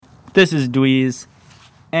This is Dweez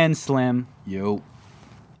and Slim Yo.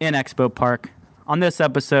 in Expo Park. On this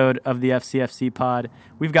episode of the FCFC pod,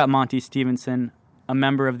 we've got Monty Stevenson, a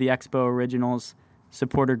member of the Expo Originals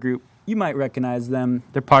supporter group. You might recognize them.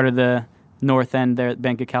 They're part of the North End there at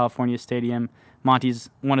Bank of California Stadium. Monty's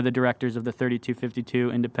one of the directors of the 3252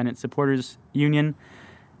 Independent Supporters Union.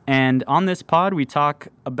 And on this pod, we talk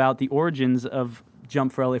about the origins of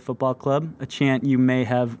Jump for LA Football Club, a chant you may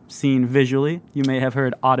have seen visually, you may have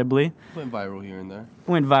heard audibly. Went viral here and there.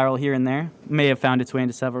 Went viral here and there. May have found its way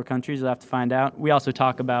into several countries. We'll have to find out. We also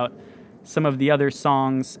talk about some of the other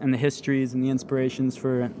songs and the histories and the inspirations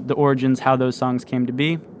for the origins, how those songs came to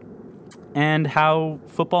be, and how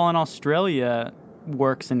football in Australia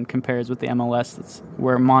works and compares with the MLS. That's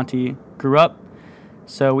where Monty grew up.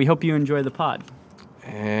 So we hope you enjoy the pod.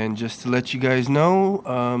 And just to let you guys know,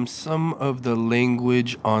 some of the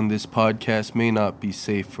language on this podcast may not be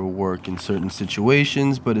safe for work in certain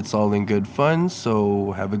situations, but it's all in good fun,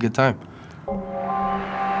 so have a good time.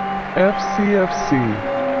 FCFC.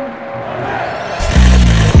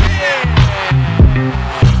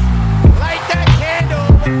 Light that candle.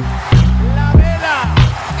 La vela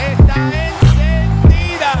está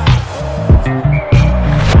encendida.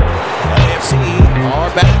 AFC are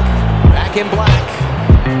back in black.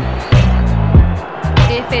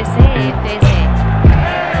 FCFC.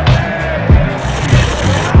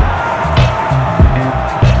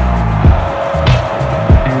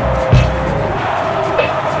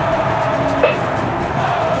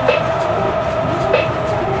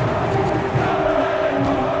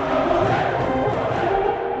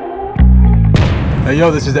 Hey, yo,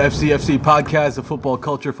 this is the FCFC podcast, the Football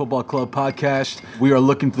Culture Football Club podcast. We are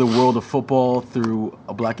looking to the world of football through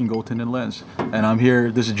a black and gold tinted lens. And I'm here,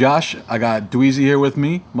 this is Josh. I got Dweezy here with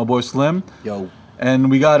me, my boy Slim. Yo. And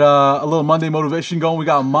we got a little Monday motivation going. We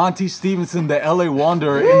got Monty Stevenson, the LA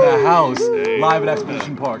Wanderer, in the house, live at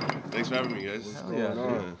Expedition Park. Thanks for having me, guys.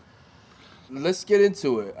 Let's get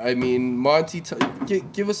into it. I mean, Monty,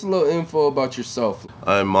 give us a little info about yourself.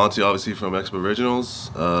 I'm Monty, obviously from Expo Originals.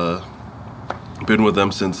 Been with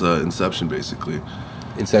them since inception, basically.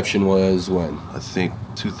 Inception was when? I think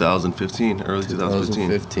 2015, early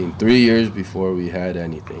 2015. 3 years before we had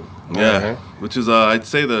anything. Yeah, which is, I'd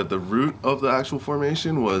say the root of the actual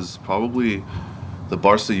formation was probably the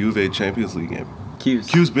Barca Juve Champions League game.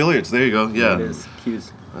 Q's Billiards, there you go, yeah. It is,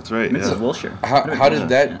 Q's. That's right, Mrs. yeah. Wilshire. How did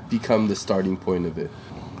that become the starting point of it?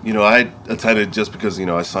 You know, I attended just because, you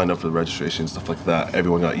know, I signed up for the registration and stuff like that.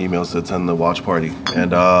 Everyone got emails to attend the watch party.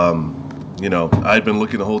 And, you know, I'd been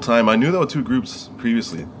looking the whole time. I knew there were two groups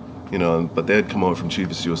previously, you know, but they had come over from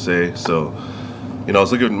Chivas USA. So, you know, I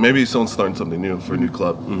was looking, maybe someone's starting something new for a new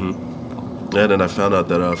club. Mm-hmm. And then I found out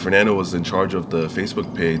that Fernando was in charge of the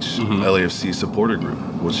Facebook page, LAFC supporter group,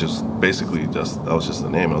 which is basically that was just the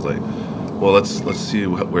name. I was like, well, let's see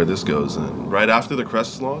where this goes. And right after the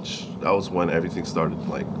Crest launch, that was when everything started,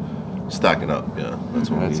 like, stacking up. Yeah, that's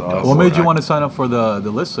when we got What made you active. want to sign up for the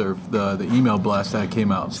listserv, the email blast that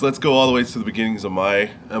came out? So let's go all the way to the beginnings of my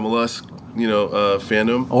MLS, you know,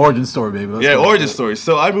 fandom. Origin story, baby. Let's Yeah, go. origin story.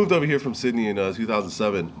 So I moved over here from Sydney in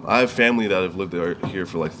 2007. I have family that have lived here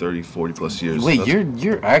for like 30, 40 plus years. Wait, That's-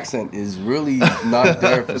 your accent is really not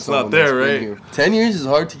there for It's someone not there, that's been right? here. 10 years is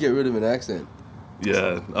hard to get rid of an accent.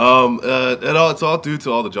 Yeah. It's all due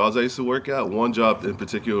to all the jobs I used to work at. One job in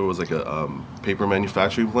particular was like a paper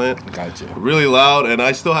manufacturing plant. Gotcha. Really loud, and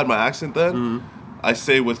I still had my accent then. I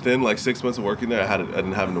say within like 6 months of working there, I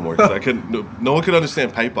didn't have it no more because I couldn't. No one could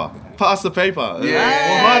understand paper. Pasta paper.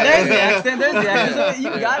 There's the accent.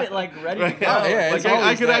 You got it, like, ready to go. Yeah, Like it's I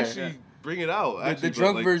always could there. actually bring it out. The Actually, but,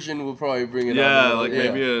 drunk like, version will probably bring it Yeah, out. like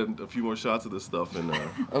maybe a few more shots of this stuff and.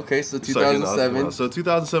 Okay, so start getting out. 2007. So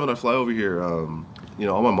 2007, I fly over here. You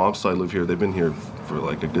know, all my mom's side live here. They've been here for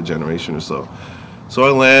like a good generation or so. So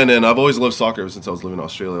I land, and I've always loved soccer ever since I was living in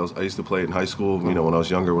Australia. I used to play it in high school. You know, when I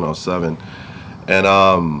was younger, when I was 7, and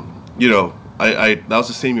you know, I that was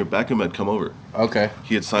the same year Beckham had come over. Okay.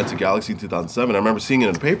 He had signed to Galaxy in 2007. I remember seeing it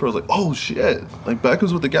in the paper. I was like, oh shit! Like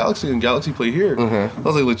Beckham's with the Galaxy, and Galaxy play here. I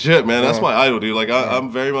was like, legit, man. That's my idol, dude. Like I'm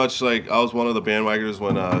very much like I was one of the bandwagoners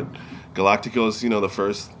when Galacticos, you know, the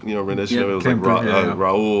first rendition of it was like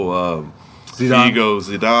Raul. Zidane. Figo,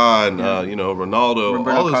 Zidane, you know, Ronaldo,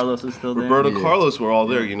 Roberto all those, Carlos is still there. Roberto Carlos were all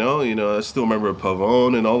there, you know. I still remember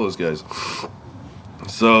Pavone and all those guys.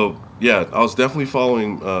 So yeah, I was definitely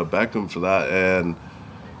following Beckham for that, and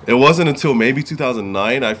it wasn't until maybe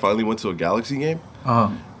 2009 I finally went to a Galaxy game,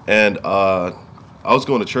 and I was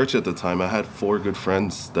going to church at the time. I had 4 good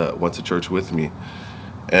friends that went to church with me.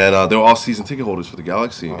 And they were all season ticket holders for the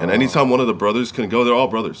Galaxy. And anytime one of the brothers couldn't go, they're all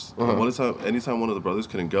brothers. Anytime one of the brothers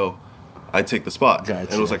couldn't go, I'd take the spot. Gotcha.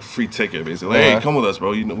 And it was like free ticket, basically. Like, hey, come with us,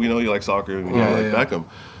 bro. We know you like soccer and Beckham.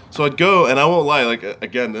 So I'd go, and I won't lie, like,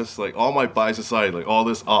 again, this, like, all my bias aside, like, all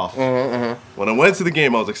this off. When I went to the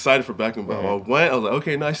game, I was excited for Beckham, but I went, I was like,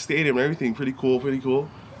 okay, nice stadium and everything, pretty cool.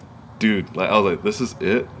 Dude, like, I was like, this is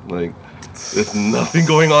it? Like, there's nothing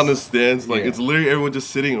going on in the stands. Like, it's literally everyone just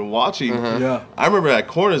sitting and watching. Yeah. I remember at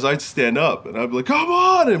corners, I'd stand up, and I'd be like, come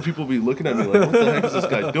on! And people would be looking at me like, what the heck is this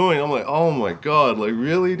guy doing? I'm like, oh my God, like,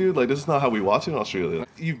 really, dude? Like, this is not how we watch it in Australia.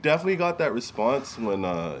 You've definitely got that response when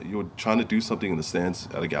you were trying to do something in the stands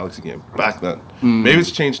at a Galaxy game back then. Maybe it's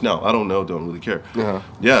changed now. I don't know. Don't really care.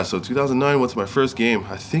 Yeah, so 2009 was my first game.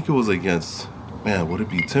 I think it was against, man, would it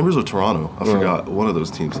be Timbers or Toronto? I forgot. One of those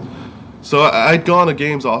teams. So I'd gone to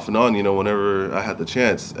games off and on, you know, whenever I had the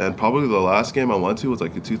chance. And probably the last game I went to was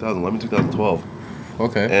like in 2011, 2012.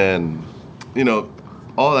 Okay. And, you know,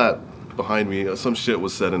 all that behind me, some shit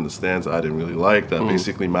was said in the stands I didn't really like that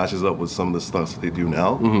basically matches up with some of the stuff that they do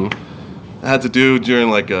now. I had to do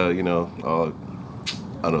during like I don't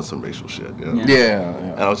know, some racial shit. You know? Yeah.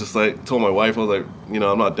 And I was just like, told my wife, I was like, you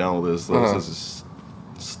know, I'm not down with this. Like, this is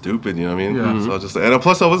stupid, you know what I mean? Yeah. So I was just like, and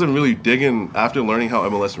plus I wasn't really digging, after learning how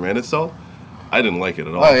MLS ran itself, I didn't like it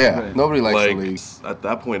at all. Oh yeah, nobody likes the league. At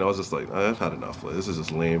that point, I was just like, I've had enough. Like, this is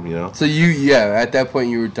just lame, you know? So at that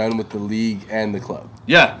point you were done with the league and the club.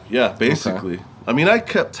 Yeah, basically. Okay. I mean, I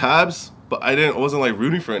kept tabs, but I wasn't like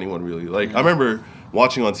rooting for anyone really. Like, I remember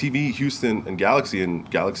watching on TV Houston and Galaxy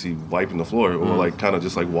wiping the floor, or like kind of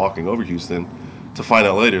just like walking over Houston, to find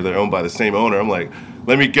out later they're owned by the same owner. I'm like,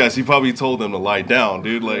 let me guess, he probably told them to lie down,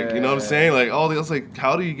 dude. Like, you know what I'm saying? Like, all the, I was like,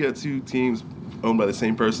 how do you get two teams owned by the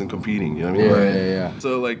same person competing? You know what I mean? Yeah.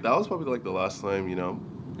 So, like, that was probably, like, the last time, you know.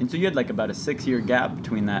 And so you had, like, about a 6-year gap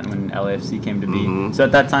between that and when LAFC came to be. So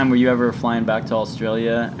at that time, were you ever flying back to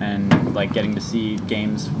Australia and, like, getting to see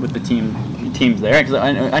games with the teams there? Because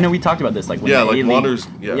I know we talked about this, like, when like Wanderers,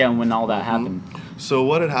 when all that happened. So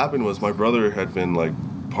what had happened was my brother had been, like,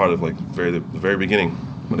 part of, like, the very beginning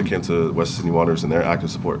when it came to West Sydney Wanderers and their active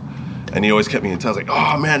support. And he always kept me in touch, like,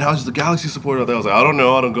 oh, man, how's the Galaxy support out there? I was like, I don't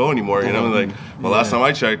know, I don't go anymore, you know? Like, well, last time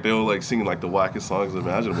I checked, they were, like, singing, like, the wackest songs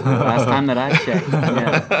imaginable. Last time that I checked,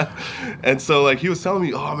 yeah. And so, like, he was telling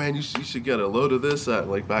me, oh, man, you should get a load of this at,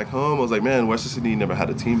 like, back home. I was like, man, West Sydney never had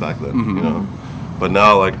a team back then, you know? But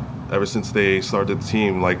now, like, ever since they started the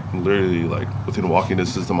team, like, literally, like, within walking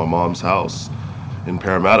distance to my mom's house in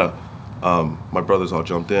Parramatta, my brothers all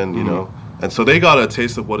jumped in, you know? And so they got a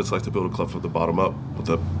taste of what it's like to build a club from the bottom up with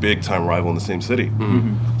a big-time rival in the same city.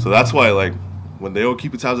 So that's why, like, when they were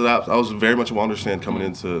keeping tabs of that, I was very much a Wanderers fan coming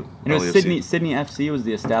into LAFC. Sydney FC was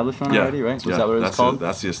the established one already, right? Was that what it was called?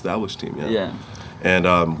 That's the established team, Yeah.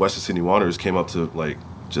 And Western Sydney Wanderers came up to, like,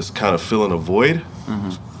 just kind of fill in a void.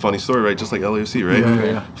 Funny story, right? Just like LAFC, right?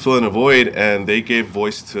 Yeah. Fill in a void, and they gave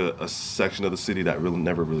voice to a section of the city that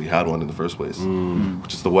never really had one in the first place,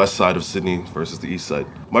 which is the west side of Sydney versus the east side.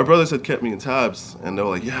 My brothers had kept me in tabs, and they were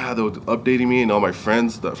like, yeah, they were updating me, and all my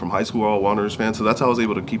friends that from high school were all Wanderers fans, so that's how I was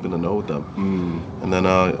able to keep in the know with them. And then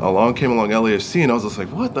came along LAFC, and I was just like,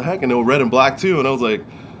 what the heck? And they were red and black too, and I was like,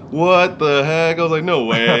 what the heck? I was like, no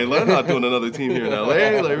way. They're not doing another team here in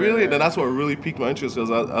LA. Like, really? And then that's what really piqued my interest,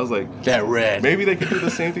 because I was like, that red. Maybe they could do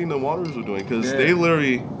the same thing the Wanderers were doing, because they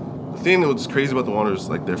literally, the thing that was crazy about the Wanderers,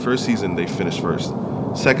 like, their first season, they finished first.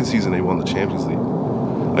 Second season, they won the Champions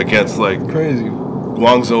League against, like, Crazy.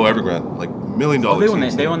 Guangzhou Evergrande, like, $1 million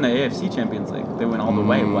teams. They won the AFC Champions League. They went all the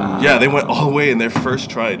way. Wow. Yeah, they went all the way in their first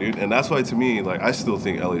try, dude. And that's why, to me, like, I still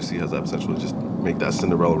think LAFC has that potential to just make that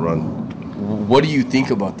Cinderella run. What do you think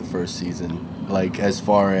about the first season? Like, as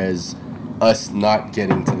far as us not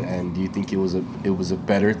getting to the end, do you think it was a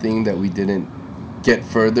better thing that we didn't get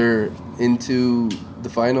further into the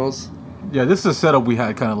finals? Yeah, this is a setup we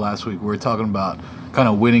had kind of last week. We were talking about kind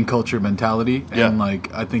of winning culture mentality, and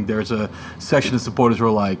like I think there's a section of supporters who are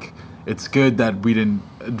like, it's good that we didn't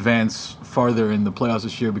advance farther in the playoffs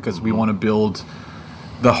this year because we want to build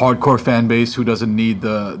the hardcore fan base who doesn't need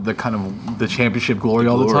the kind of the championship glory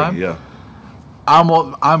all the time. Yeah.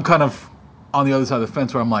 I'm kind of on the other side of the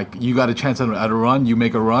fence where I'm like, you got a chance at a run, you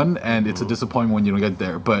make a run, and it's a disappointment when you don't get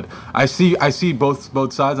there. But I see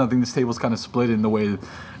both sides. I think this table's kind of split in the way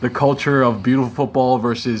the culture of beautiful football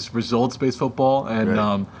versus results-based football,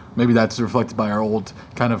 and maybe that's reflected by our old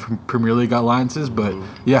kind of Premier League alliances. But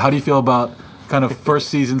yeah, how do you feel about kind of first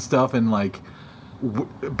season stuff and like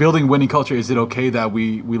building winning culture? Is it okay that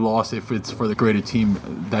we lost if it's for the greater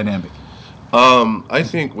team dynamic? I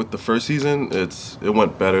think with the first season, it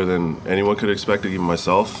went better than anyone could expect, even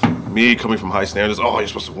myself. Me coming from high standards, you're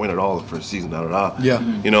supposed to win it all the first season, da-da-da. Yeah.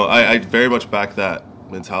 You know, I very much back that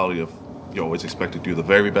mentality of you always expect to do the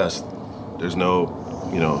very best. There's no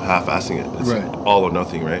half-assing it. It's Right. all or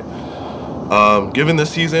nothing, right? Given this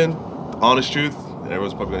season, honest truth, and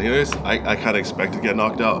everyone's probably going to hear this, I kind of expect to get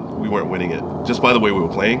knocked out. We weren't winning it. Just by the way we were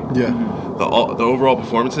playing. Yeah. The overall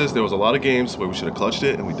performances, there was a lot of games where we should have clutched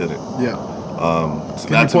it, and we didn't. Yeah. So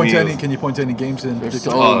Can that you point to any games in There's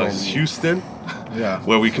particular? so many. Houston, Yeah.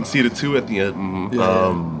 where we conceded 2 at the end.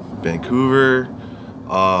 Yeah, Vancouver,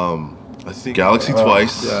 I think Galaxy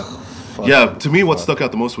twice. Yeah. Yeah, to me, what stuck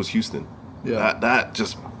out the most was Houston. Yeah. That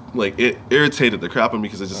just, like, it irritated the crap out of me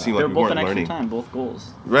because it just seemed They like were we both in weren't extra learning. time, both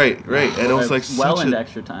goals. Right. And it was like well such into a,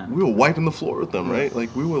 extra time. we were wiping the floor with them, right?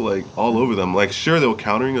 Like, we were, like, all over them. Like, sure, they were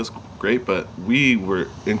countering us great, but we were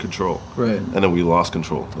in control. Right. And then we lost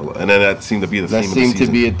control. And then that seemed to be the That theme of the seemed to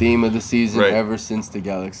season. be a theme of the season Right. ever since the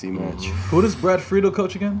Galaxy match. Who does Brad Friedel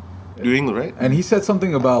coach again? New England, right? And he said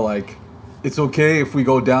something about like, it's okay if we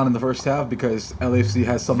go down in the first half because LAFC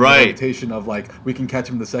has some Right. reputation of like we can catch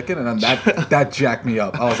him in the second, and then that jacked me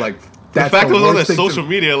up. I was like, The that's fact it was on their worst thing social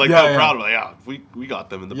media, like, Yeah, they're yeah. proud of it. Like, we got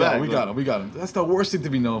them in the Yeah, bag. we Like, got him. That's the worst thing to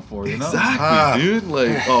be known for, you know? Exactly, dude.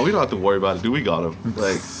 Like, oh, we don't have to worry about it, dude. We got him.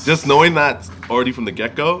 Like, just knowing that already from the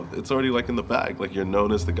get-go, it's already, like, in the bag. Like, you're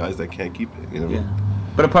known as the guys that can't keep it, you know what I Yeah. mean?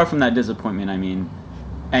 But apart from that disappointment, I mean,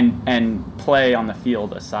 and play on the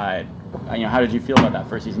field aside, how did you feel about that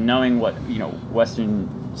first season, knowing what Western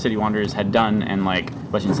City Wanderers had done, and like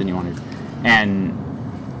Western City Wanderers, and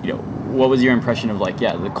what was your impression of like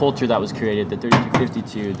the culture that was created, the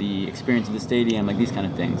 32-52, the experience of the stadium, like these kind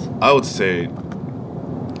of things? I would say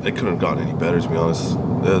it couldn't have gotten any better, to be honest.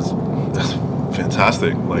 That's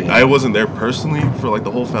fantastic. Like, I wasn't there personally for, like,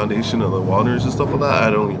 the whole foundation of the Wanderers and stuff like that.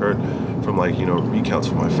 I'd only heard from, like, recounts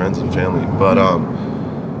from my friends and family. But,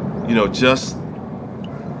 just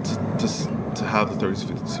to have the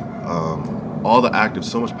 32-52, all the active,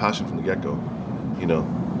 so much passion from the get-go,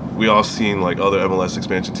 we all seen like other MLS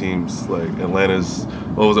expansion teams, like Atlanta's.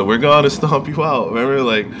 What was it? We're gonna stomp you out. Remember,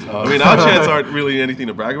 like, I mean, our chants aren't really anything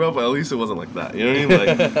to brag about, but at least it wasn't like that. You know what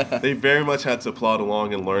I mean? Like, they very much had to plod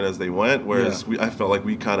along and learn as they went. Whereas I felt like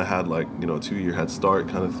we kind of had like a 2-year head start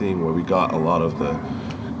kind of thing, where we got a lot of the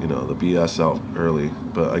the BS out early.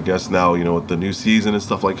 But I guess now with the new season and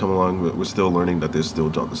stuff like coming along, we're still learning that there's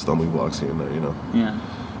still stumbling blocks here and there. Yeah.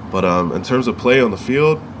 But in terms of play on the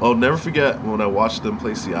field, I'll never forget when I watched them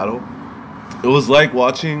play Seattle. It was like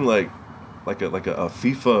watching like a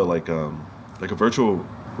FIFA like a virtual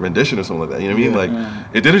rendition or something like that. You know what I mean?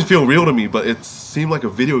 Like it didn't feel real to me, but it seemed like a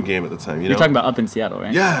video game at the time. You're talking about up in Seattle,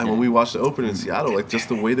 right? Yeah, when we watched the opener in Seattle, like just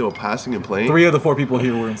the way they were passing and playing. 3 of the 4 people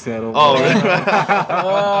here were in Seattle. Oh,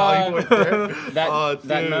 you weren't there? That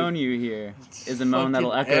dude. moan you hear is a moan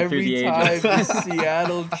that'll echo through the Every ages. time this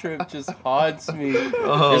Seattle trip just haunts me.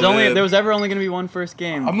 Oh, There was ever only going to be one first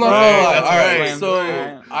game. I'm not gonna lie. that's All right,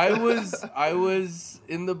 right. so I was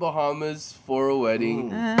in the Bahamas for a wedding,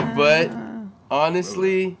 but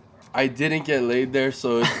honestly, I didn't get laid there,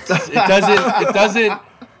 so it doesn't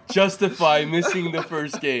justify missing the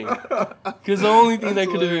first game. Because the only thing that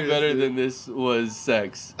could have been better than this was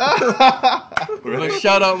sex. But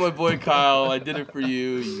shout out my boy Kyle. I did it for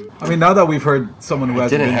you. I mean, now that we've heard someone who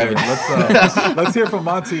hasn't didn't been have there, let's hear from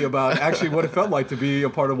Monty about actually what it felt like to be a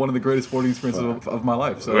part of one of the greatest sporting experiences of my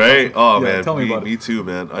life. So, Right? Oh, yeah, man. tell me about it. Me too,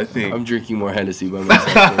 man. I think. I'm drinking more Hennessy by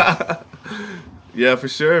myself. Yeah, for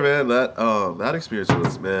sure, man. That experience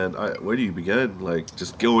was, man. Where do you begin? Like,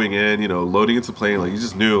 just going in, loading into playing. Like, you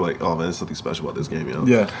just knew, like, oh man, there's something special about this game.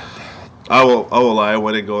 Yeah. I won't lie. I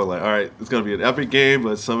went in going like, all right, it's gonna be an epic game,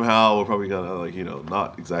 but somehow we're probably gonna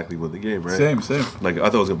not exactly win the game, right? Same. Like, I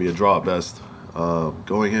thought it was gonna be a draw at best.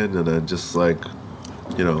 Going in and then just like,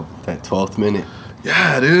 That 12th minute.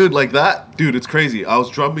 yeah, dude, like that. Dude, it's crazy. I was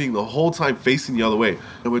drumming the whole time facing the other way.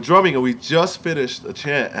 And we're drumming and we just finished a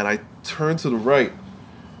chant and I turn to the right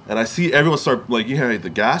and I see everyone start, like, you hear the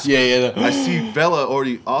gas? Yeah. I see Bella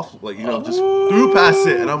already off, like, just through past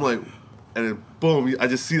it. And I'm like, and then boom, I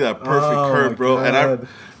just see that perfect Oh, curve, my bro. God. And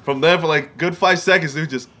from there for like good 5 seconds, dude,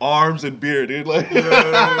 just arms and beer, dude. Like,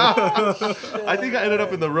 I think I ended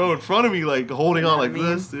up in the row in front of me, like holding on like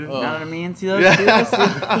this, dude. Know what I mean? See those? See this?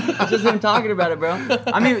 Just him talking about it, bro.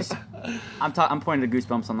 I mean, I'm pointing to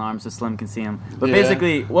goosebumps on the arms so Slim can see them. But Yeah.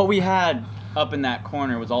 basically, what we had up in that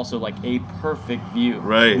corner was also like a perfect view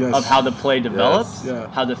Right. Yes. of how the play developed, Yeah.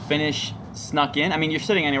 how the finish snuck in. I mean, you're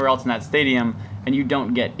sitting anywhere else in that stadium and you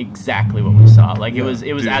don't get exactly what we saw. Like it was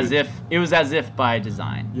Dude. as if by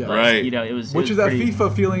design. Yeah. Like, Right. It was Which it is was that pretty-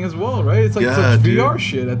 FIFA feeling as well, right? It's like Yeah, such dude. VR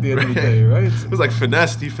shit at the end of the day, right? It was like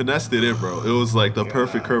finessed. He finessed it in, bro. It was like the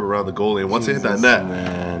perfect curve around the goalie. And once it hit that Jesus, net,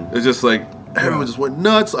 man. it's just like everyone just went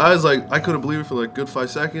nuts. I was like, I couldn't believe it for like good 5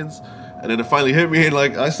 seconds. And then it finally hit me, and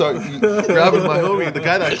like I start grabbing my homie, the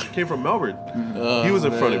guy that came from Melbourne. He was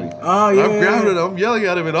in front of me. Oh, yeah. I'm grabbing him, I'm yelling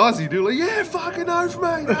at him in Aussie, dude, like, yeah, fucking Earth,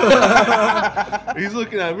 man. He's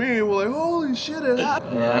looking at me, and we're like, holy shit, it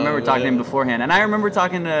happened. Yeah, I remember talking to him beforehand, and I remember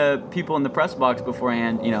talking to people in the press box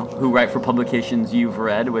beforehand, who write for publications you've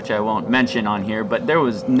read, which I won't mention on here, but there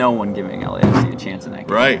was no one giving LAFC a chance in that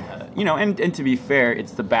game. Right. And to be fair,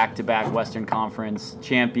 it's the back-to-back Western Conference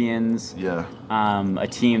champions. Yeah. A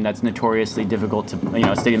team that's notoriously difficult to,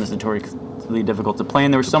 a stadium that's notoriously difficult to play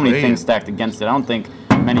in. There were so many things stacked against it. I don't think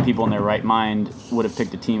many people in their right mind would have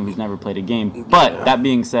picked a team who's never played a game. But that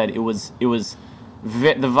being said, the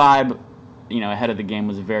vibe, ahead of the game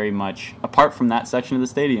was very much, apart from that section of the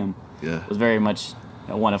stadium, was very much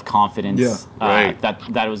one of confidence. Yeah. Right.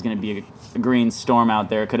 That it was going to be a green storm out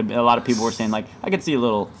there. Could have been, a lot of people were saying, like, I could see a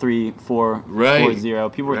little 3-4,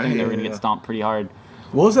 4-0. People were thinking they were going to get stomped pretty hard.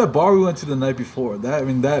 What was that bar we went to the night before? That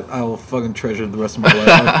I will fucking treasure the rest of my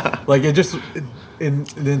life. Like in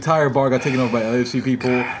the entire bar got taken over by LAFC people,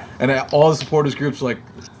 and all the supporters groups, like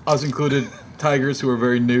us included, Tigers who were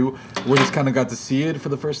very new, we just kind of got to see it for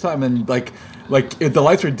the first time, and like the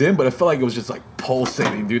lights were dim, but it felt like it was just like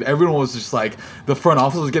pulsating, dude. Everyone was just like, the front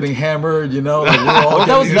office was getting hammered, Like we were all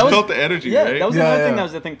You just felt the energy, right? That was another thing that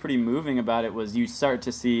was, I think, pretty moving about it, was you start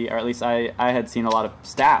to see, or at least I had seen a lot of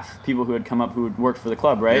staff, people who had come up who had worked for the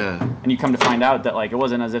club, right? Yeah. And you come to find out that, like, it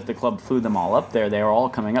wasn't as if the club flew them all up there. They were all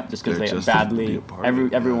coming up just because they just to be badly, a part of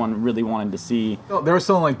it, everyone really wanted to see. They were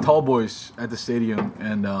selling like tall boys at the stadium,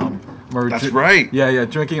 and That's right. Yeah,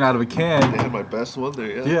 drinking out of a They can. had my best one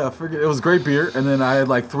there, Yeah, I forget. It was great beer, and then I had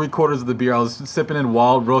like 3/4 of the beer. I was sipping in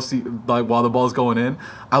while the ball's going in.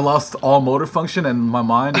 I lost all motor function and my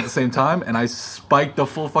mind at the same time, and I spiked the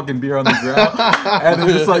full fucking beer on the ground. And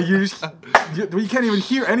it's like you can't even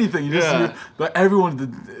hear anything. You just hear, but everyone.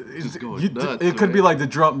 going nuts, it could be right? like the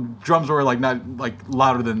drums were like not like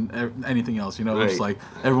louder than anything else. It was Right.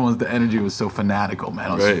 like the energy was so fanatical,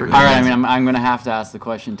 man. It was Right. freaking All right, I amazing. mean, I'm going to have to ask the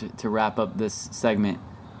question to wrap up this segment.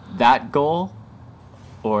 That goal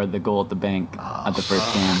or the goal at the bank at the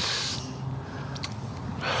first game?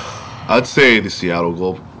 I'd say the Seattle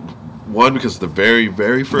goal. One, because the very,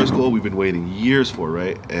 very first goal we've been waiting years for,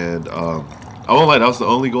 right? And I won't lie, that was the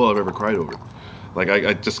only goal I've ever cried over. Like,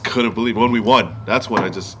 I just couldn't believe it. When we won, that's when I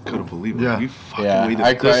just couldn't believe it. Yeah. We fucking Yeah, waited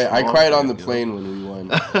I this cried long on the for it, plane when we won.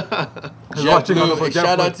 Watching on the JetBlue, JetBlue.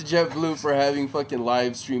 shout out to JetBlue for having fucking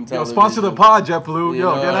live stream Yo, television. sponsor the pod, JetBlue. You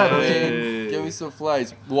Yo, know get at what I it. mean? Give me some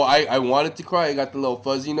flights. Well, I wanted to cry. I got the little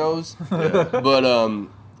fuzzy nose, but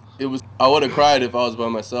I would have cried if I was by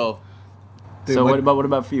myself. Dude, So like- what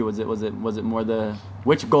about for you? Was it more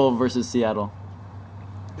which goal versus Seattle?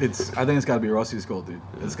 I think it's got to be Rossi's goal, dude.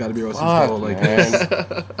 It's got to be Rossi's Fuck, goal. Like,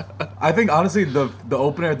 man. I think honestly, the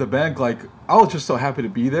opener at the bank, like, I was just so happy to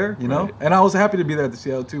be there, Right. and I was happy to be there at the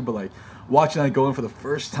Seattle too. But like, watching that go in for the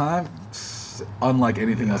first time, it's unlike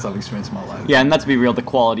anything else I've experienced in my life. Yeah, and let's be real, the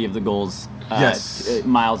quality of the goals, Yes.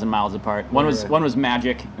 miles and miles apart. One was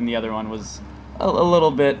magic, and the other one was a little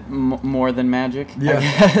bit more than magic. Yeah. I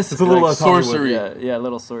guess. It's a little less Hollywood. sorcery. Yeah, a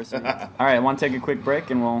little sorcery. All right, I want to take a quick break,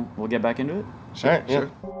 and we'll get back into it. All right, yeah.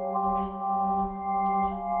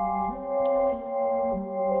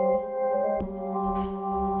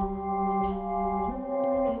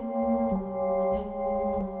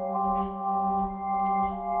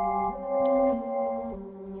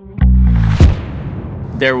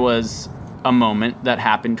 There was a moment that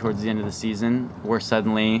happened towards the end of the season where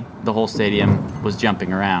suddenly the whole stadium was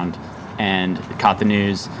jumping around, and it caught the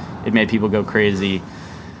news. It made people go crazy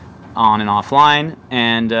on and offline,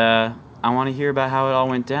 and I want to hear about how it all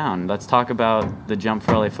went down. Let's talk about the Jump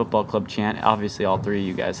for LA Football Club chant. Obviously, all three of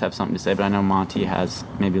you guys have something to say, but I know Monty has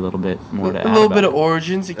maybe a little bit more to add. A little about bit it. of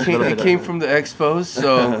origins. It came from the Expos,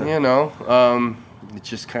 so it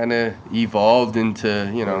just kind of evolved into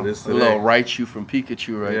It a is today. little Raichu from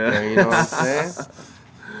Pikachu right Yeah. there. You know what I'm saying?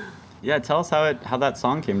 Yeah, tell us how that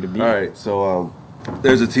song came to be. All right, so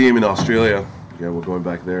there's a team in Australia. Yeah, we're going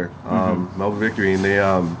back there. Melbourne Victory, and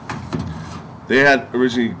they had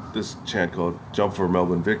originally this chant called "Jump for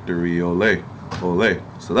Melbourne Victory, Ole, Ole."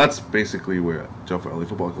 So that's basically where Jump for LA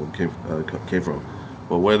Football Club came from.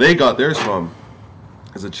 But where they got theirs from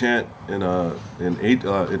is a chant in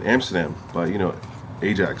Amsterdam by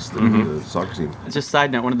Ajax, the soccer team. Just a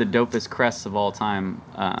side note, one of the dopest crests of all time,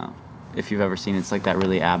 if you've ever seen it, it's like that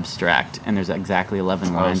really abstract, and there's exactly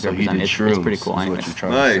 11 lines so he did represented. It's shrooms, pretty cool. is what Anyway. you're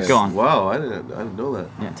trying to Nice. say. Go on. Wow, I didn't know that.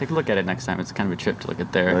 Yeah, take a look at it next time. It's kind of a trip to look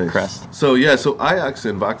at their Nice. crest. So Ajax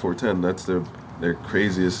and Back 410, that's their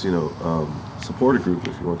craziest, supporter group,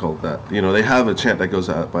 if you want to call it that. They have a chant that goes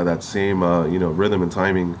out by that same, rhythm and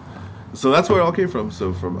timing So that's where it all came from.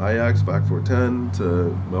 So from Ajax, back 410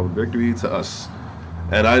 to Melbourne Victory to us.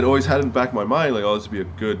 And I'd always had in the back of my mind, like, oh, this would be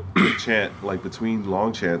a good chant, like between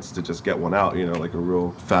long chants to just get one out, you know, like a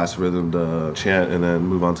real fast rhythmed chant and then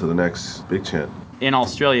move on to the next big chant. In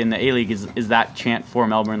Australia, in the A-League, is that chant for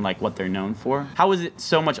Melbourne like what they're known for? How was it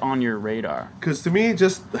so much on your radar? Because to me,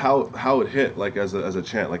 just how it hit, like as a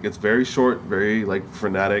chant, like it's very short, very like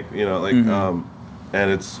frenetic, you know, like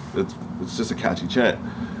and it's just a catchy chant.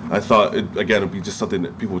 I thought it'd be just something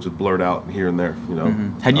that people would just blurt out here and there, you know.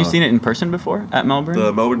 Had you seen it in person before at Melbourne?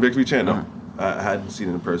 The Melbourne Victory chant? No, I hadn't seen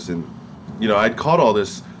it in person. You know, I'd caught all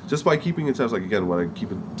this just by keeping in touch. Like again, when I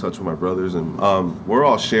keep in touch with my brothers, and we're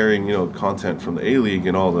all sharing, you know, content from the A-League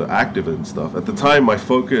and all the active and stuff. At the time, my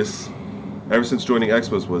focus, ever since joining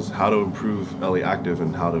Expos, was how to improve LA Active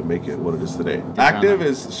and how to make it what it is today. Active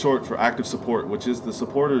is short for active support, which is the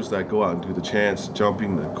supporters that go out and do the chants,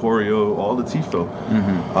 jumping, the choreo, all the tifo.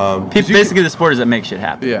 Basically, the supporters that make shit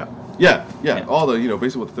happen. Yeah. All the, you know,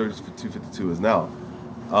 basically what the 3252 is now.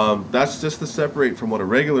 That's just to separate from what a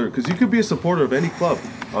regular, because you could be a supporter of any club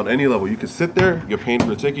on any level. You could sit there, you're paying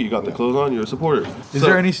for a ticket, you got the clothes on, you're a supporter. Is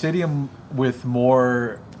there any stadium with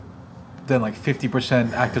more than like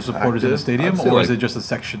 50% active supporters in the stadium, or is it just a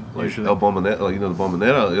section usually? El Bombonera, like, you know, the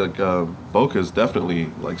Bombonera, like Boca is definitely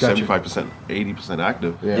like 75%, 80%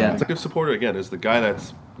 active. Yeah. Active supporter again is the guy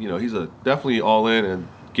that's, you know, he's definitely all in and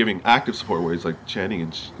giving active support where he's like chanting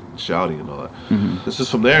and shouting and all that. This is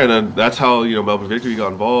from there, and then that's how, you know, Melbourne Victory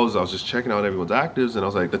got involved. I was just checking out everyone's actives, and I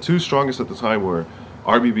was like, the two strongest at the time were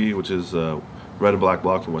RBB, which is Red and Black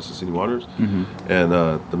Bloc from Western Sydney Wanderers, and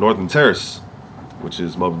the Northern Terrace, which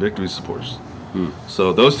is Melbourne Victory supporters.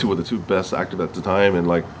 So those two were the two best active at the time, and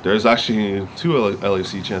like there's actually two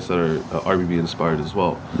LAFC chants that are RBB inspired as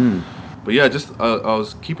well. But yeah, just I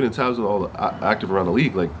was keeping in tabs with all the active around the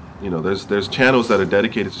league. Like, you know, there's channels that are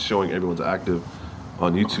dedicated to showing everyone's active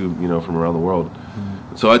on YouTube, you know, from around the world.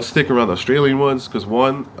 So I'd stick around the Australian ones because,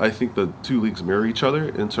 one, I think the two leagues mirror each other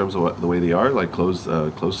in terms of the way they are, like closed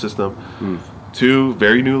system. Two,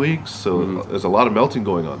 very new leagues, so there's a lot of melting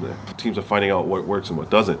going on there. Teams are finding out what works and what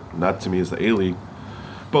doesn't. And that, to me, is the A-League.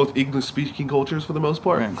 Both English-speaking cultures for the most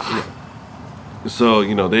part. Right. Yeah. So,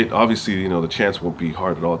 you know, they obviously, you know, the chance won't be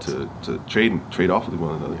hard at all to trade off with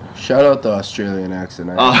one another. Shout out the Australian accent.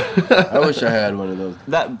 I wish I had one of those.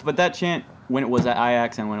 But that chant, when it was at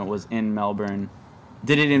Ajax and when it was in Melbourne,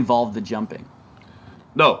 did it involve the jumping?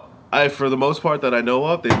 No. For the most part that I know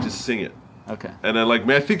of, they just sing it. Okay. And then, like,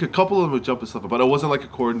 I think a couple of them would jump and stuff, but it wasn't like a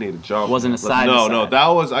coordinated jump. It wasn't a side No, to side. that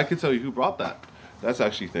was, I can tell you who brought that. That's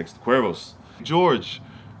actually thanks to Cuervos. George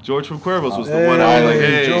from Cuervos was the one I was like,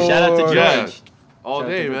 hey. George. Shout out to George. Yeah, all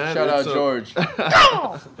day, man. Shout out And so- George.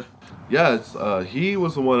 Yeah, he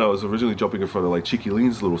was the one that was originally jumping in front of like Cheeky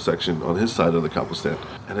Lean's little section on his side of the couple stand,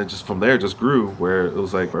 and then just from there just grew where it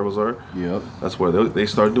was like Rebels are. Yep. That's where they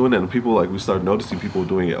started doing it, and people we started noticing people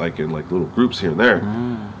doing it like in like little groups here and there.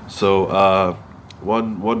 So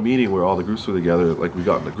one meeting where all the groups were together, like we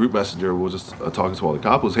got in the group messenger, we were just talking to all the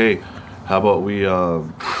couples. Hey, how about we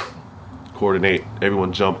coordinate,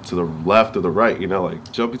 everyone jump to the left or the right, you know,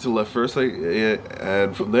 like jumping to the left first, like,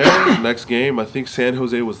 and from there, next game, I think San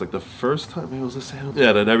Jose was like the first time, maybe it was the San Jose.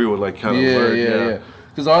 Yeah, then everyone like kind of learned. Yeah.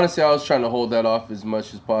 Because honestly, I was trying to hold that off as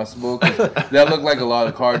much as possible. 'Cause that looked like a lot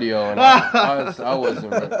of cardio, and I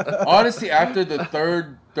wasn't ready. Honestly, after the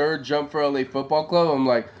third jump for LA Football Club, I'm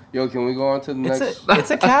like, yo, can we go on to the next? It's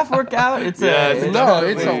a calf workout. It's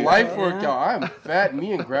a life workout. I'm fat.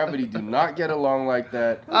 Me and Gravity do not get along like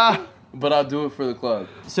that. But I'll do it for the club.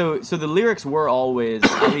 So the lyrics were always,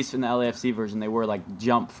 at least in the LAFC version, they were like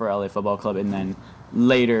jump for LA Football Club, and then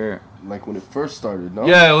later. Like when it first started, no?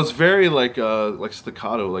 Yeah, it was very like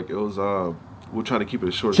staccato. Like it was. We're trying to keep it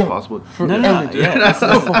as short as possible. No. Yeah. So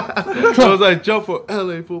it was like jump for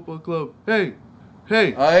LA Football Club. Hey. Oh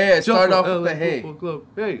yeah, start jump off for with the LA hey. Football Club.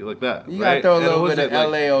 Hey, like that. You right? gotta throw a And little it bit of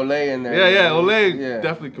wasn't, like, LA Ole in there. Yeah, Ole Yeah.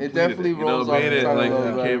 definitely completed It definitely rolls off made the it tongue like a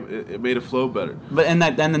little it made it flow better. But then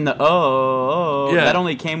the Yeah. that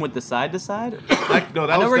only came with the side to side. No,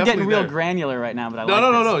 that I know was we're getting definitely real there. granular right now, but I No.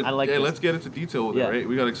 I like hey, this. let's get into detail with Yeah. it, right?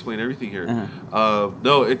 We got to explain everything here. Uh-huh.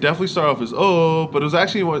 No, it definitely started off as but it was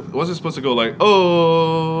actually wasn't supposed to go like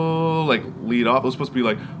like lead off. It was supposed to be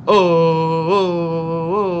like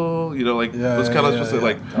you know, like it was kind of supposed to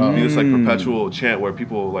like be this like perpetual chant where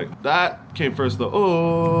people like that came first, the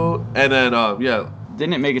and then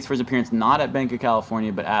Didn't it make its first appearance not at Bank of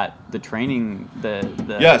California, but at the training the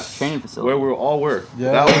yes, training facility? where we all were.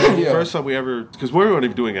 Yeah. That was the Yeah. first time we ever, because we weren't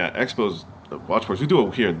even doing at Expos watch parties. We do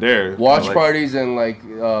it here and there. Watch like, parties and like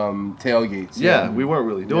tailgates. Yeah, we weren't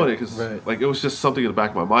really doing it because right. like it was just something in the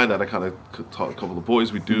back of my mind that I kind of taught a couple of the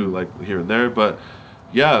boys. We do like here and there, but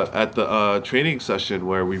yeah, at the training session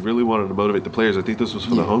where we really wanted to motivate the players. I think this was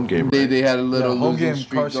for the home game. Right? They had a little home losing game.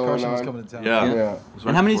 streak Carson going was on. coming to town. Yeah. Yeah. It was right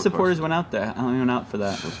And how many before supporters Carson. went out there? How many went out for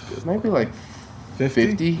that? Maybe like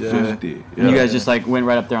 50. Yeah. 50. Yeah. And you guys just like went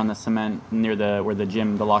right up there on the cement near where the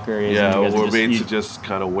gym, the locker area is. Yeah, and you guys we're just- made you- to just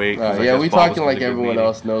kind of wait. 'cause I Yeah, guess we Bob was talking gonna like give a everyone meeting.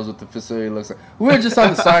 else knows what the facility looks like. We were just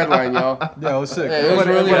on the sideline, y'all. Yeah, it was sick. Yeah, it was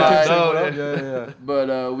really Everybody kept hot. saying what up. Yeah.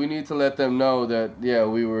 But we need to let them know that, yeah,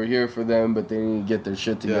 we were here for them, but they need to get their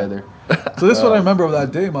shit together. So this is what I remember of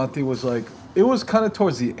that day, Monty, was like, it was kind of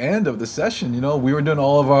towards the end of the session, you know? We were doing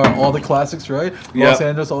all the classics, right? Yeah. Los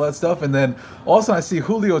Angeles, all that stuff. And then all of a sudden I see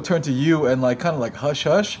Julio turn to you and like kind of like hush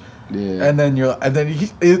hush. Yeah. And then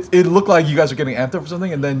it looked like you guys were getting amped up for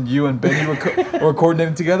something, and then you and Benny were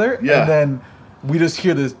coordinating together. Yeah. And then we just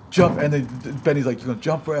hear this jump, and then Benny's like, "You're gonna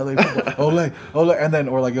jump for LA football, ole," and then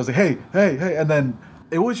or like it was like, "Hey," and then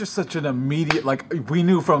it was just such an immediate like we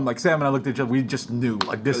knew from like Sam and I looked at each other, we just knew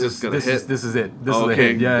like this It's is gonna this hit. is this is it, this is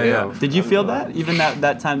Okay, the hit, yeah. Did you feel that even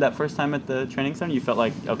that first time at the training center? You felt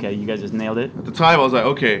like okay, you guys just nailed it. At the time, I was like,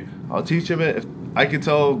 okay, I'll teach him it. If I could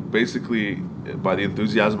tell basically by the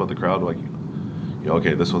enthusiasm of the crowd, like, you know,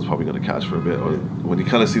 okay, this one's probably gonna catch for a bit. Or when you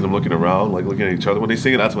kind of see them looking around, like looking at each other, when they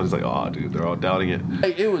sing it, that's when it's like, oh, dude, they're all doubting it.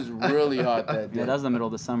 Like, it was really hot that day. Yeah, that was the middle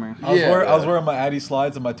of the summer. I Yeah. was wearing my Addy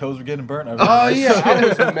slides and my toes were getting burnt. Oh yeah, I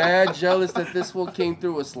was mad jealous that this fool came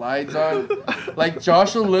through with slides on. Like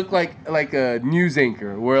Joshua looked like a news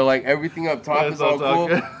anchor, where like everything up top That's is all all cool,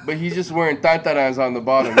 good. but he's just wearing tantarans on the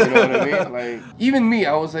bottom. You know what I mean? Like even me,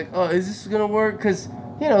 I was like, oh, is this gonna work? Because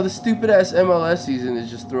you know the stupid ass MLS season is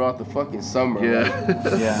just throughout the fucking summer. Yeah.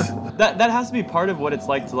 Like, Yeah, that has to be part of what it's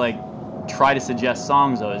like to like try to suggest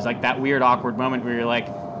songs though. It's like that weird awkward moment where you're like,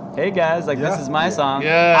 hey guys, like this Yeah. is my song.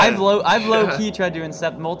 Yeah. I've low key tried to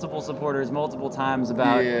incept multiple supporters multiple times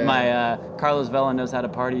about Yeah. my Carlos Vela knows how to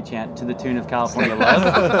party chant to the tune of California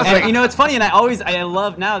Love. And you know it's funny, and I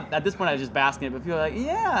love now at this point I just bask in it, but people are like,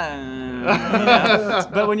 yeah. You know?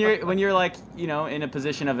 But when you're like, you know, in a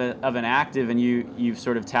position of an active and you've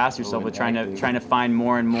sort of tasked yourself with trying to find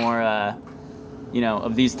more and more you know,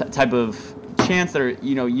 of these type of chants that are,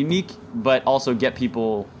 you know, unique, but also get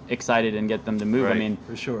people excited and get them to move. I Right. mean,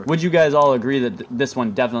 For sure. would you guys all agree that this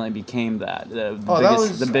one definitely became that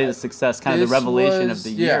the biggest success, kind of the this revelation was- of the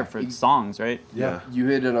yeah. year for songs, right? Yeah. You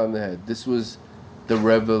hit it on the head. This was the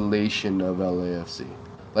revelation of LAFC.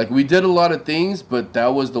 Like we did a lot of things, but that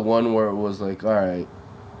was the one where it was like, all right,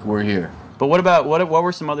 we're here. But what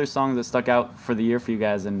were some other songs that stuck out for the year for you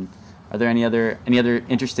guys, and are there any other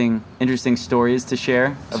interesting stories to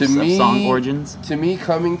share of song origins? To me,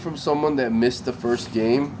 coming from someone that missed the first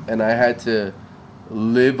game and I had to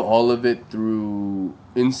live all of it through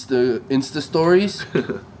Insta stories,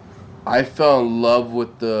 I fell in love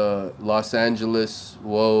with the Los Angeles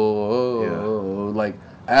whoa. Like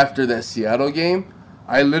after that Seattle game,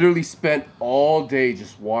 I literally spent all day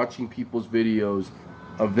just watching people's videos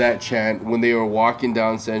of that chant when they were walking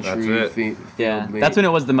down Century That's it. Field. Yeah, that's when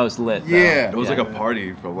it was the most lit. though. Yeah. It was like a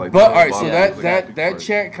party from like. But the all right, so bottom. that It was like an epic that party.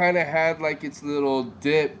 chant kind of had like its little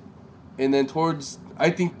dip, and then towards I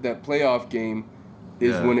think that playoff game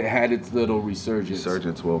is Yeah. when it had its little resurgence.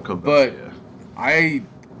 Resurgence will come back. But yeah. I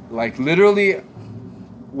like literally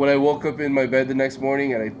when I woke up in my bed the next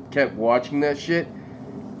morning and I kept watching that shit,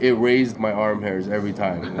 it raised my arm hairs every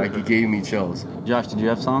time. Like it gave me chills. Josh, did you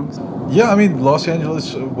have songs? Yeah, I mean, Los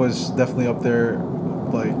Angeles was definitely up there,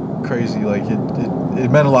 like crazy. Like it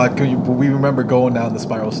meant a lot. We remember going down the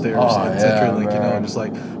spiral stairs Oh, at yeah, CenturyLink, you know, man. just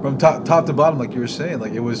like from top to bottom, like you were saying.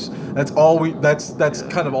 Like it was. That's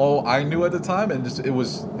kind of all I knew at the time, and just it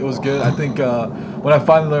was good. I think when I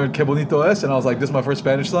finally learned Que Bonito Es, and I was like, this is my first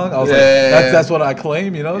Spanish song. I was like, that's what I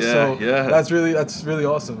claim, you know. Yeah, so yeah. that's really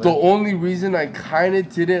awesome. Man. The only reason I kind of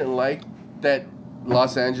didn't like that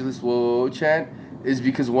Los Angeles whoa chant is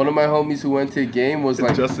because one of my homies who went to a game was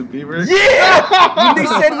like, Justin Bieber. yeah! When they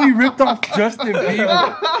said we ripped off Justin Bieber,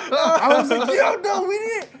 I was like, yo, no, we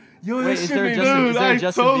didn't. Yo, Wait, this is shit there a made Justin, me- is there a I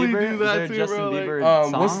Justin totally Bieber? do that Is there a too, Justin bro, like- Bieber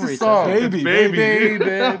song? what's the where he song? says- Baby.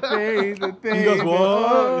 Baby. He goes,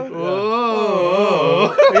 whoa.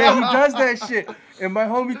 Whoa. Yeah, he does that shit. And my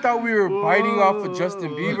homie thought we were biting off a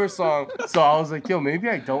Justin Bieber song. So I was like, yo, maybe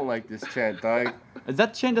I don't like this chant, dog.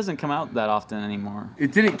 That chant doesn't come out that often anymore.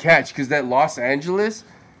 It didn't catch because that Los Angeles,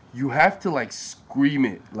 you have to like scream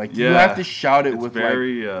it. Like you Yeah. have to shout it It's with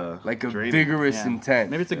very like a draining. vigorous Yeah.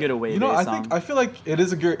 intent. Maybe it's a good away You know, day I song. think I feel like it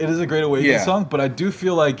is a great awakening Yeah. song, but I do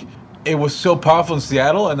feel like it was so powerful in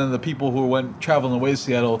Seattle, and then the people who went traveling away to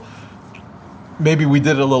Seattle maybe we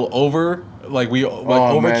did it a little over. Like we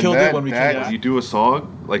overkilled it when we came back. You do a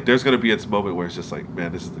song, like there's gonna be its moment where it's just like,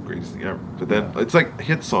 man, this is the greatest thing ever. But then it's like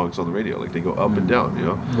hit songs on the radio, like they go up and down, you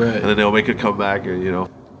know. Right. And then they'll make a comeback, and you know.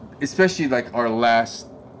 Especially like our last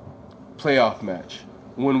playoff match.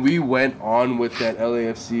 When we went on with that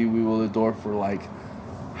LAFC We Will Adore for like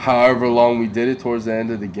however long we did it towards the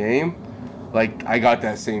end of the game, like I got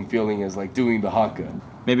that same feeling as like doing the haka.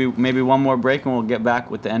 Maybe one more break and we'll get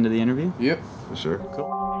back with the end of the interview. Yep. For sure.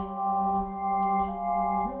 Cool.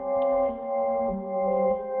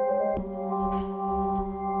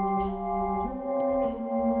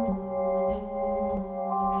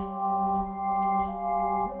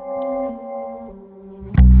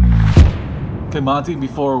 Okay, Monty,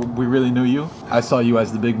 before we really knew you, I saw you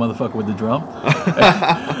as the big motherfucker with the drum.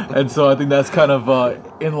 And so I think that's kind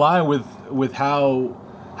of in line with how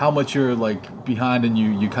much you're like behind, and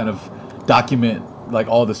you kind of document like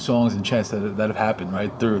all the songs and chants that have happened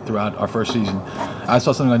right throughout our first season. I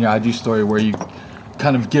saw something on your IG story where you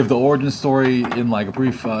kind of give the origin story in like a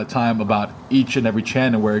brief time about each and every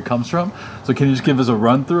chant and where it comes from. So can you just give us a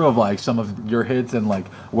run through of like some of your hits and like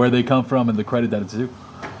where they come from and the credit that it's due?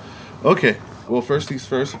 Okay. Well, first things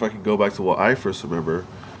first, if I can go back to what I first remember,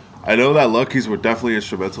 I know that Luckies were definitely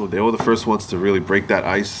instrumental. They were the first ones to really break that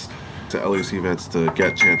ice to LAC events to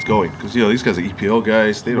get chants going. Because, you know, these guys are EPO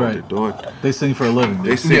guys. They know what they're doing. They sing for a living.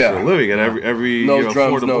 They sing for a living. And every no you know,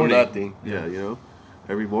 drums, 4 in the no morning. nothing. Yeah, you know,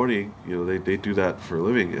 every morning, you know, they do that for a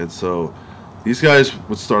living. And so these guys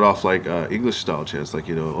would start off like English style chants, like,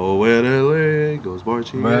 you know, oh, when LA goes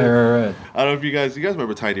marching. Right. I don't know if you guys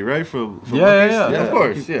remember Tiny, right? From yeah, Luckies? Of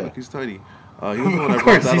course, yeah. Lucky's Tiny. He was the one that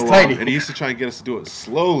brought that along, tiny. and he used to try and get us to do it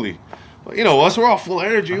slowly. But, you know, us, we're all full of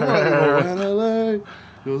energy. We're like, when LA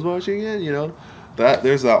goes marching in, you know.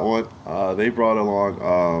 There's that one. They brought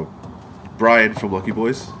along Brian from Lucky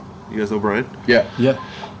Boys. You guys know Brian? Yeah.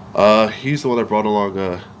 He's the one that brought along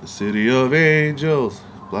the City of Angels,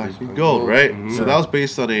 Black and Gold, right? Mm-hmm. So that was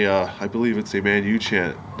based on I believe it's a Man U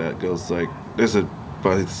chant that goes like, there's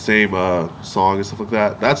by the same song and stuff like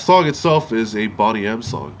that. That song itself is a Bonnie M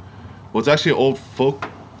song. Well, it's actually an old folk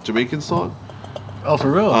Jamaican song. Oh,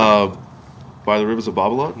 for real? By the Rivers of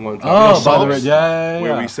Babylon. By the Rivers, yeah.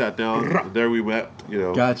 Where we sat down, there we met, you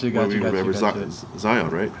know. Gotcha. We remember Zion,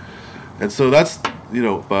 right? And so that's, you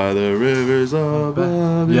know, by the Rivers of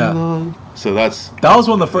Babylon. Yeah. So that was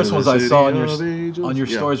one of the first ones I saw on your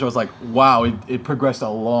Yeah. stories where I was like, wow, it progressed a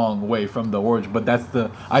long way from the origin. But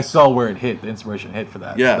I saw where it hit, the inspiration hit for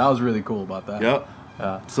that. Yeah. So that was really cool about that. Yeah.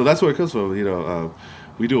 So that's where it comes from, you know.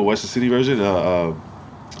 We do a Western City version.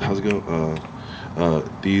 How's it go?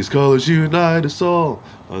 These colors unite us all.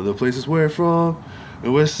 The places we're from.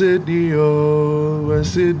 West Sydney, oh,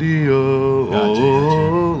 West Sydney, oh,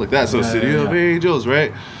 Gotcha. like that. So City of Angels,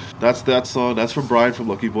 right? That's that song. That's from Brian from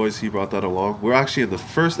Lucky Boys. He brought that along. We're actually in the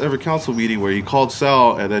first ever council meeting where he called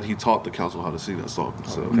Sal and then he taught the council how to sing that song.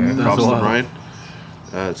 So props to Brian.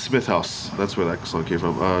 Smith House. That's where that song came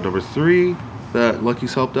from. Number 3 that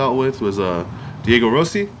Lucky's helped out with was Diego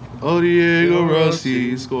Rossi. Oh, Diego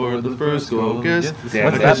Rossi scored the first goal. Guess.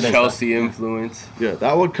 That's Chelsea influence. Yeah,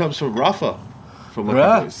 that one comes from Rafa from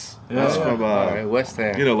Lucky Boys. That's from West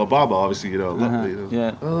Ham. you know, La Bamba, obviously, you know.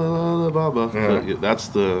 Yeah. La Bamba. Yeah. That's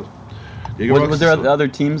the. Was there other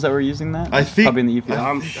teams that were using that? I think. Probably in the EPL.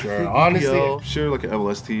 I'm sure. Honestly, I'm sure like an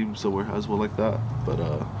MLS team somewhere has one like that, but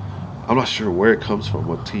I'm not sure where it comes from,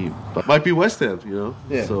 what team. But might be West Ham, you know.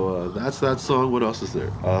 Yeah. So that's that song. What else is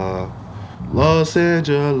there? Los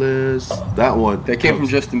Angeles. That one. that came from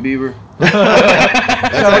Justin Bieber.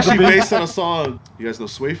 That's actually based on a song. You guys know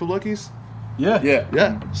Sway from Luckies? Yeah.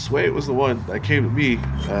 Yeah, Sway was the one that came to me.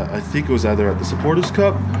 I think it was either at the Supporters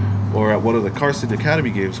Cup or at one of the Carson Academy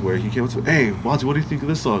games where he came up to me, hey, Monty, what do you think of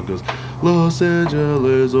this song? He goes, Los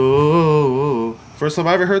Angeles, oh. First time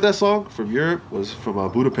I ever heard that song from Europe was from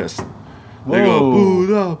Budapest. They go,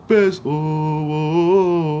 Budapest,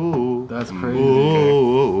 oh. That's crazy.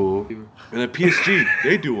 Oh. And then PSG,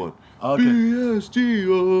 they do one. Okay. PSG,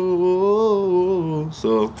 oh.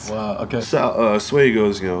 So, Wow, okay. Sway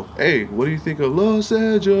goes, you know, hey, what do you think of Los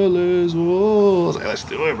Angeles? Whoa. I was like, let's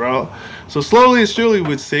do it, bro. So slowly and surely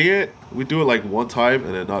we'd sing it. We'd do it like one time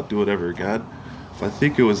and then not do it ever again. I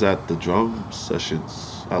think it was at the drum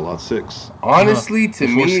sessions at Lot 6. Honestly, to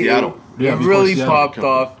Before me, Seattle. it really popped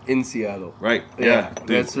off in Seattle. Right. Yeah, Dude,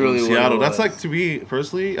 that's really what Seattle. it That's was. like, to me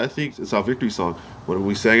personally, I think it's our victory song when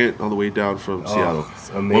we sang it on the way down from Seattle.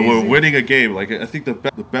 It's When we're amazing. winning a game, like I think the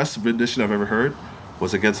best rendition I've ever heard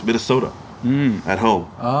was against Minnesota at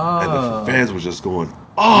home, and the fans were just going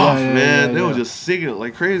off, man. They were just singing it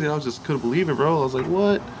like crazy. I just couldn't believe it, bro. I was like,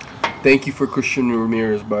 what? Thank you for Christian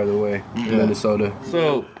Ramirez, by the way, in Minnesota.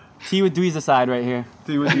 So T with Dweez aside right here.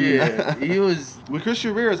 Yeah, he was. with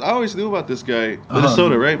Christian Ramirez, I always knew about this guy.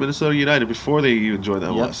 Minnesota, right? Minnesota United before they even joined the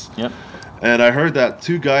MLS. Yep. And I heard that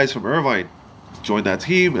 2 guys from Irvine joined that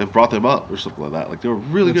team and brought them up or something like that. Like they were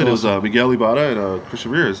really That's good. awesome. It was Miguel Ibarra and Christian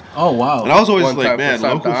Ramirez. Oh wow. And I was always One like, time man, for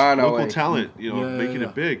Santa Ana, local like- talent, Yeah, making yeah.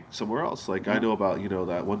 it big somewhere else. Like I know about,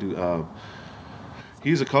 that one dude.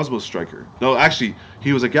 He's a Cosmos striker. No, actually,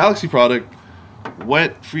 he was a Galaxy product.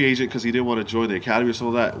 Went free agent because he didn't want to join the academy or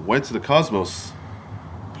something like that. Went to the Cosmos.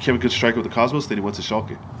 Became a good striker with the Cosmos. Then he went to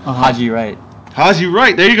Schalke. Haji Wright. Haji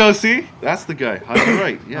Wright. There you go. See, that's the guy. Haji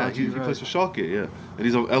Wright. Yeah, Haji he Wright. plays for Schalke. Yeah, and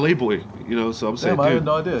he's a LA boy. So I'm saying, Damn, I had dude,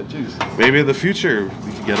 no idea. Jeez. maybe in the future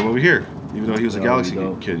we can get him over here, even though he was a There Galaxy we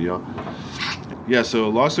go. kid. Yeah. So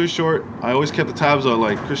long story short, I always kept the tabs on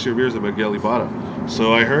like Christian Ramirez and Miguel Ibarra.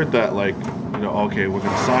 So I heard that okay, we're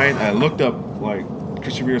gonna sign. I looked up like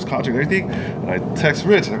Christian Ramirez contract and everything. And I text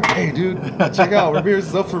Rich, like, hey dude, check out Ramirez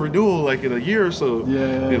is up for renewal like in a year or so.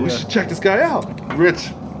 Yeah. We should check this guy out. Rich,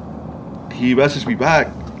 he messaged me back.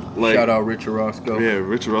 Like, Shout out Richard Roscoe. yeah,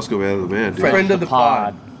 Richard Roscoe, man, the man, dude. Friend of the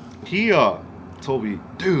pod. He told me,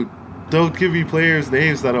 dude, don't give me players'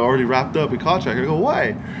 names that are already wrapped up in contract. I go,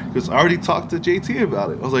 why? Because I already talked to JT about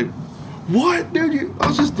it. I was like, what, dude? I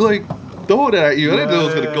was just like throwing it at you. I didn't know it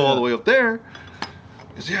was gonna go all the way up there.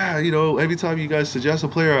 Because every time you guys suggest a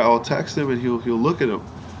player, I'll text him and he'll look at him.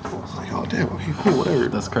 I was like, oh damn, okay, cool, whatever.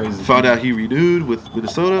 That's crazy. Found out he renewed with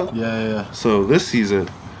Minnesota. Yeah. So this season,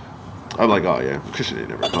 I'm like, oh yeah, Christian ain't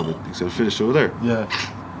never coming. He's gonna finish over there. Yeah.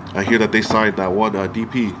 I hear that they signed that one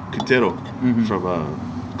DP Quintero from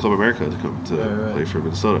Club America to come to Right. play for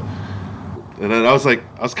Minnesota. And then I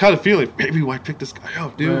was kind of feeling maybe why pick this guy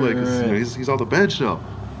up, dude? Right, like right. he's on the bench now.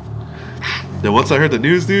 Then once I heard the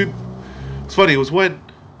news, dude, it's funny. It was when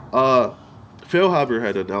Feilhaber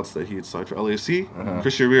had announced that he had signed for LAFC.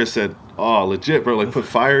 Christian Ramirez said, "Oh, legit, bro! Like put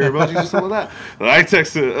fire emojis or something like that." And I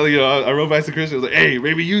texted, I wrote back to Christian. I was like, "Hey,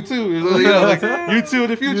 maybe you too. Like you too in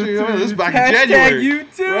the future. This is back in January. you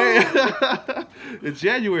too. Right? In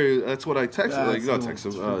January, that's what I texted. That's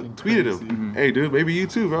Texted him, freaking tweeted crazy. him. Hey, dude, maybe you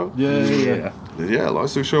too, bro. Yeah. Yeah. Long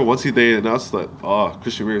story short, once they announced that,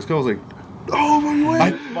 Christian Ramirez comes, I was like, oh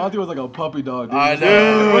my way. Monty was like a puppy dog. Dude. I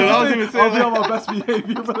know. I was even saying I'll be that. on my best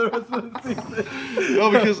behavior for the rest of the season.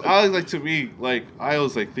 No, because I was like, to me, like I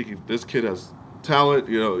was like thinking this kid has talent.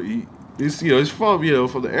 He's from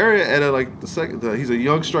from the area, and then he's a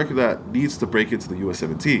young striker that needs to break into the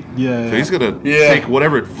US-17. Yeah. So he's gonna Yeah. take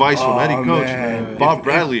whatever advice from any coach. man. Bob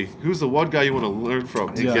Bradley, who's the one guy you want to learn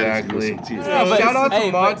from to get Exactly. into the US-17. Yeah, but Shout out to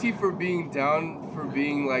hey, but- Monty for being down for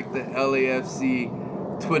being like the LAFC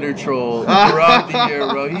Twitter troll throughout the year,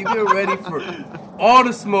 bro. He been ready for all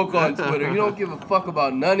the smoke on Twitter. You don't give a fuck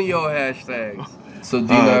about none of your hashtags. So D9,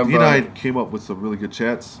 bro. D9 came up with some really good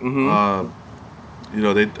chats. I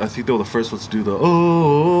think they were the first ones to do the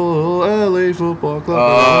LA Football Club.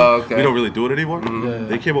 Oh, okay. We don't really do it anymore. Yeah.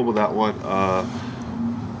 They came up with that one.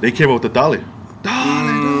 They came up with the Dolly.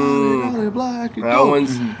 Dolly, black and That gold.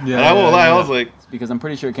 one's And I won't lie, I was like, Because I'm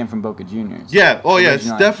pretty sure it came from Boca Juniors. yeah, oh yeah, it's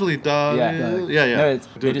Original. definitely Dolly. Yeah. Yeah. No,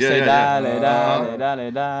 they just say yeah. dale,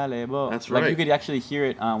 dale, dale, dale, bo. That's Like you right. could actually hear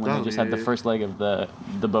it when Dale, they just had the yeah. first leg of the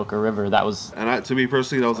Boca River. That was And to me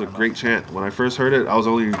personally, that was a great chant. When I first heard it, I was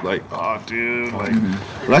only like, oh, dude. Like,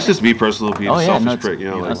 well, that's just me personally being a selfish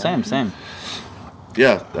prick, same.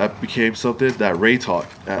 Yeah, that became something that Ray taught.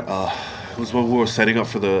 It was when we were setting up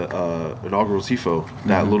for the inaugural TIFO,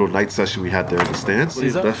 that little night session we had there in the stands.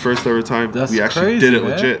 Is that- That first ever time That's we actually crazy, did it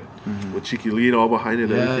man. legit. With Chiquilino all behind it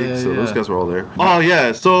and everything. So those yeah. guys were all there. Oh,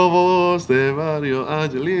 yeah. Somos de Mario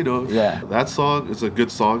Angelino. Yeah. That song is a good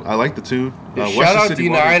song. I like the tune. shout Western out City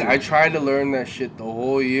D9. Wanderers. I tried to learn that shit the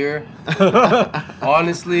whole year.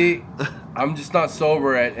 Honestly, I'm just not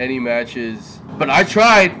sober at any matches. But I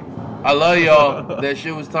tried. I love y'all. That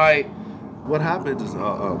shit was tight. What happened is,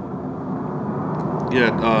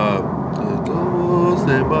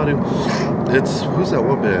 it's who's that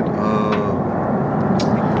one band?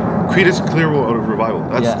 Creedence Clearwater Revival.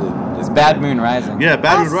 That's It's Bad Moon Rising.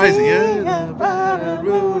 Bad Moon Rising. Yeah, Bad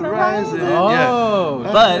Moon Rising. Oh,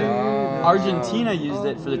 But Argentina used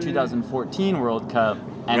it for the 2014 World Cup,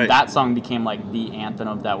 and Right. that song became like the anthem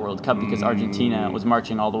of that World Cup because Argentina was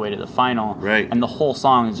marching all the way to the final. Right. And the whole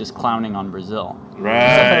song is just clowning on Brazil.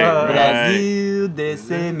 Right. Brasil,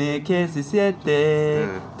 deceme que se siente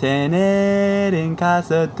tener en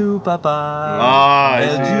casa tu papá. Ah, I El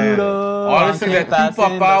see. juro Honestly, that Pasen Tu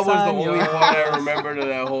Papa was the Basanyo. only one I remembered of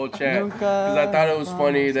that whole chant. Because I thought it was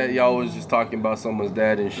funny that y'all was just talking about someone's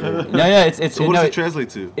dad and shit. No, yeah, it's So what does it translate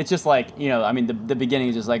to? It's just like, I mean, the beginning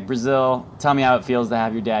is just like, Brazil, tell me how it feels to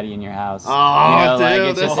have your daddy in your house. Oh, like dude,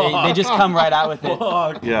 it's just, they just come right out with it.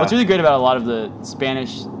 Yeah. What's really great about a lot of the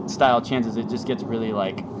Spanish style chants is it just gets really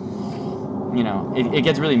like, it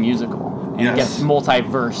gets really musical. And it Yes. gets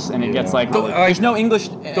multi-verse, and it gets like, Don't- there's no English,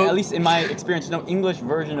 don't- at least in my experience, no English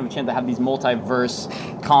version of a chant that have these multi-verse,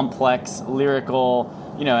 complex, lyrical,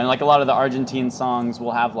 and like a lot of the Argentine songs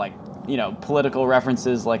will have like, political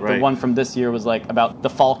references. Like the Right. one from this year was like about the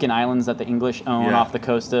Falkland Islands that the English own Yeah. off the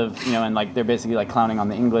coast of, and like they're basically like clowning on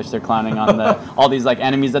the English, they're clowning on all these like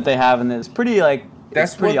enemies that they have, and it's pretty like,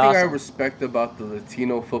 That's it's pretty one thing I awesome. respect about the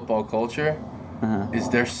Latino football culture Uh-huh. is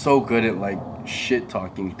they're so good at like shit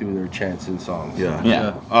talking through their chants and songs.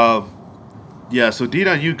 Yeah. Yeah, so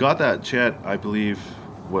Dina, you got that chant, I believe.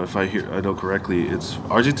 Well, if I know correctly, it's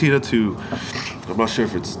Argentina to. I'm not sure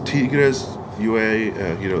if it's Tigres, UA,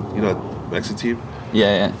 Mexican team,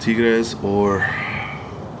 Yeah. Tigres, or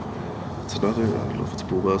it's another. I don't know if it's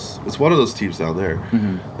Pumas. It's one of those teams down there.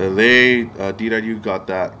 Mm-hmm. And they, Dina, you got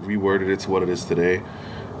that, reworded it to what it is today,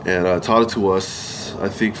 and taught it to us. I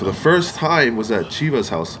think for the first time was at Chivas'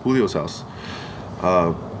 house, Julio's house.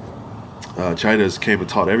 China's came and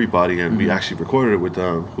taught everybody, and we actually recorded it with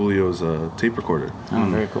Julio's tape recorder, Oh,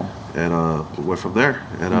 very cool. and we went from there.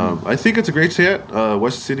 And I think it's a great chant.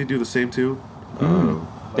 Western City do the same too.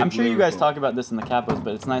 I'm sure you guys talk about this in the Capos,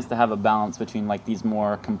 but it's nice to have a balance between like these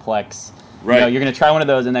more complex. Right. You're gonna try one of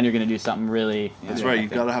those, and then you're gonna do something really. That's right. You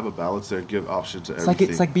gotta have a balance there. Give options to It's like everything.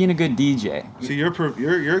 it's like being a good DJ. See, you're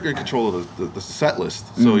in control of the set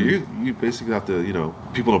list, so you basically have to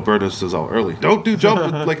people don't burn themselves out early. Don't do jump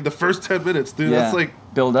in, like the first 10 minutes, dude. That's like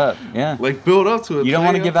build up. Yeah. build up to it. You don't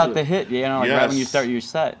want to play give up out to the it. hit. Right when you Yes. start your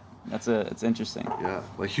set. It's interesting. Yeah,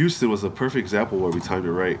 like Houston was a perfect example where we timed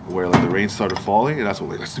it right, where like the rain started falling, and that's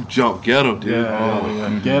when let's do jump, get him, dude.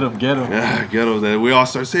 Get him. Yeah, get him. Then we all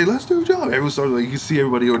started saying, let's do jump. Everyone started like you can see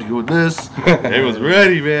everybody already doing this. Everyone's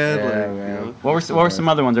ready, man. Yeah, like, man. What were some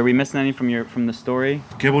other ones? Are we missing any from the story?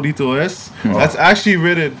 Que bonito es. That's actually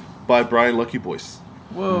written by Brian Lucky Boys.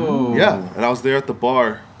 Whoa. Yeah, and I was there at the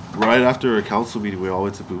bar right after a council meeting. We all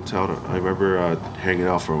went to Boomtown. I remember hanging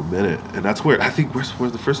out for a minute, and that's where I think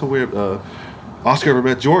where's the first time where Oscar ever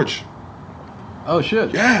met George. Oh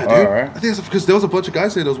shit. Yeah, dude. Alright. I think it's because there was a bunch of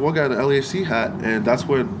guys there. There was one guy in an LAFC hat, and that's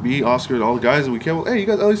when me, Oscar, and all the guys, and we came. Hey, you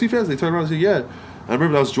guys LAFC fans? They turned around and said, yeah. I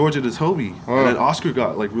remember that was George and his homie, and then Oscar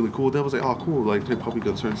got like really cool. Then was like, oh, cool, like hip hop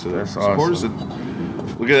got turned to That's supporters, awesome.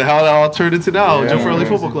 and look at how that all turned into now. Yeah, Jump for LA crazy.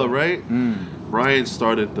 Football Club, right? Brian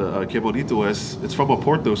started the Que Bonito Es. It's from a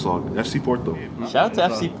Porto song, FC Porto. Shout out to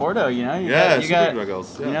FC Porto. You Yeah, you got Super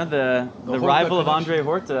Dragons, yeah. you know the Horta rival of connection. Andre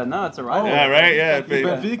Horta. No, it's a rival. Yeah, right. Yeah,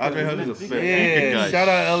 Benfica. Andre Hunter's a Benfica Yeah, guy. shout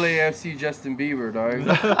out LAFC Justin Bieber,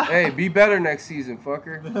 dog. Hey, be better next season,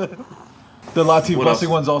 fucker. The Latin What busing else?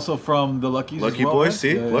 one's also from the Luckies. as Lucky well, Boys, right?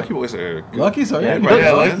 see, Yeah, yeah. Lucky Boys are good. Luckies are Yeah, yeah, but-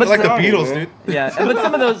 Yeah, like, but like the sorry, Beatles, man. dude. Yeah,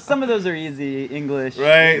 but some of those are easy English.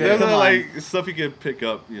 Right? Yeah, Those come are on. like stuff you can pick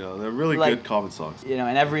up. They're really Like- good common songs.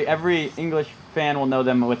 And every English fan will know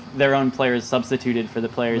them with their own players substituted for the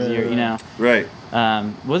players Right, Right?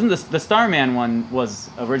 Wasn't the Starman one was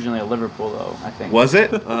originally a Liverpool though, I think. Was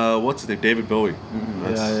it? What's his name? David Bowie.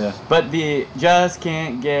 yeah. But the just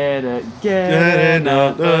can't get Get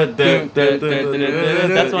enough.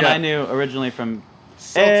 That's one Yeah. I knew originally from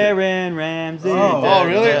Celtic. Aaron Ramsey. Oh,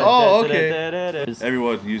 really? Oh, okay.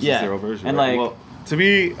 Everyone uses Yeah, their own version. and right? like- well, to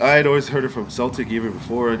me, I had always heard it from Celtic even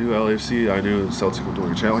before I knew LAFC. I knew Celtic were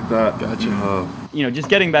doing a chant like that. Gotcha. Just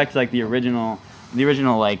getting back to like the original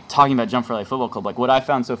like talking about Jump for Life Football Club, like what I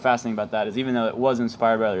found so fascinating about that is even though it was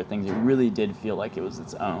inspired by other things, it really did feel like it was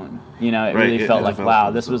its own. It Right, really it felt like, developed wow,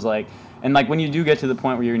 on this itself. was like, and like when you do get to the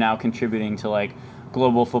point where you're now contributing to like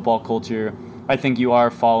global football culture, I think you are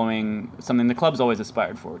following something the club's always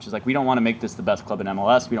aspired for, which is like we don't want to make this the best club in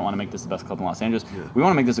MLS, we don't want to make this the best club in Los Angeles, we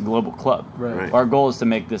want to make this a global club. Right. Our goal is to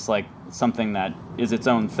make this like something that is its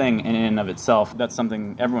own thing in and of itself. That's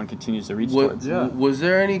something everyone continues to reach towards. Yeah. Was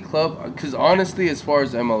there any club? Because honestly, as far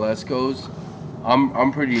as MLS goes,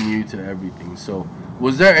 I'm pretty new to everything. So,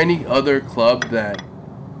 was there any other club that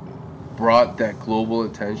brought that global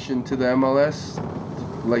attention to the MLS?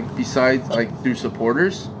 Like besides like through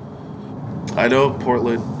supporters? I know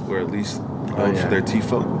Portland, or at least known yeah. for their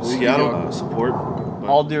Tifo. Seattle support. but-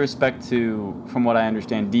 All due respect to, from what I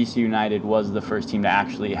understand, DC United was the first team to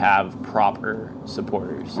actually have proper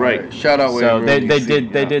supporters. Right. Shout out. So Wayne they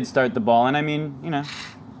DC. did start the ball, and I mean,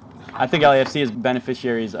 I think LAFC is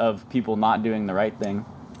beneficiaries of people not doing the right thing,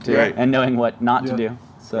 too, Right. and knowing what not to Yeah. do.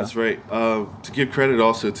 So That's right. To give credit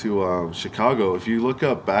also to Chicago, if you look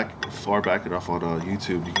up far back enough on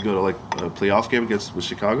YouTube, you can go to like a playoff game with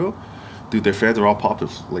Chicago. Dude, their fans are all popped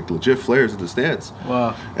up like legit flares in the stands.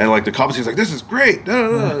 Wow. And like the commentator's like, "This is great."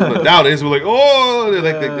 But nowadays we're like,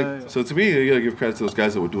 "Oh!" So to me, you gotta give credit to those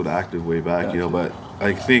guys that were doing it active way back, you know. But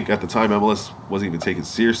I think at the time MLS wasn't even taken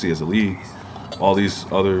seriously as a league. All these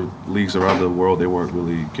other leagues around the world, they weren't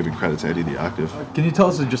really giving credit to any of the active. Can you tell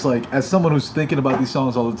us, just like, as someone who's thinking about these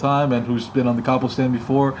songs all the time and who's been on the Copple stand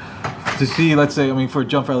before, to see, let's say, I mean, for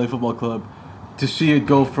Jump for LA Football Club, to see it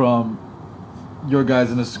go from your guys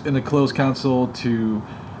in a closed council to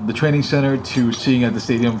the training center to seeing at the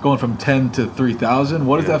stadium, going from 10 to 3,000,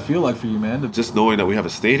 what does that feel like for you, man? Just knowing that we have a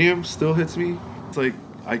stadium still hits me. It's like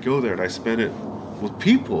I go there and I spend it with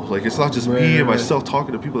people. Like, it's not just me and myself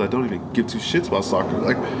talking to people that don't even give two shits about soccer.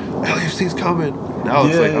 Like, LAFC's coming. Now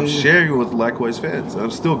it's like I'm sharing it with likewise fans. And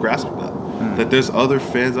I'm still grasping that. That there's other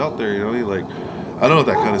fans out there, you know? Like, I don't know if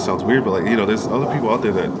that kind of sounds weird, but like, you know, there's other people out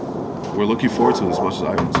there that we're looking forward to as much as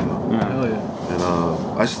I am. You know? Hell yeah. And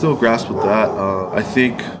I still grasp with that. I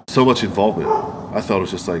think so much involvement. I thought it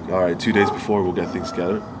was just like, all right, 2 days before we'll get things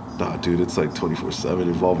together. Nah, dude, it's like 24/7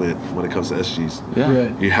 involvement when it comes to SGs. Yeah.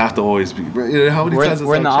 Right. You have to always be. You know, how many times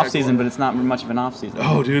we're in the it's on off check season, on? but it's not much of an off season.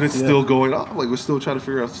 Oh, dude, it's still going on. Like, we're still trying to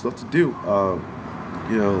figure out stuff to do.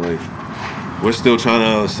 You know, like, we're still trying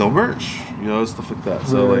to sell merch. You know, stuff like that.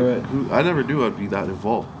 So, I never knew I'd be that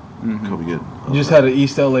involved coming in. You just had an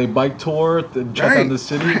East LA bike tour to check out the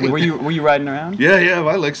city. Were you riding around? Yeah,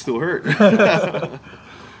 my legs still hurt.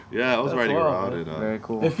 Yeah, I was riding around. And, Very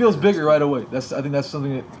cool. It feels bigger right away. I think that's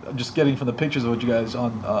something that just getting from the pictures of what you guys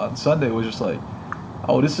on Sunday was just like,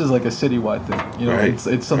 oh, this is like a citywide thing. You know,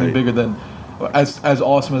 it's something bigger than as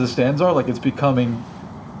awesome as the stands are. Like, it's becoming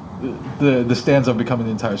the stands are becoming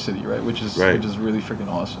the entire city, right? Which is really freaking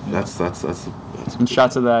awesome. That's and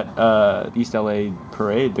shots of that East LA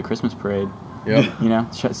parade, the Christmas parade. Yep. You know,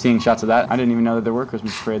 seeing shots of that. I didn't even know that there were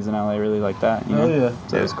Christmas parades in LA really like that. You know? Yeah.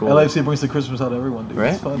 So it was cool. LAFC brings the Christmas out to everyone, dude.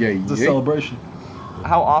 Right? It's fun. Yeah, It's a yeah. celebration.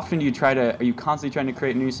 How often do you are you constantly trying to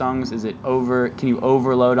create new songs? Is it can you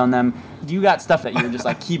overload on them? Do you got stuff that you're just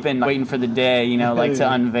like keeping, waiting for the day, you know, like to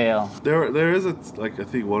unveil? There is I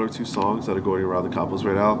think 1 or 2 songs that are going around the couples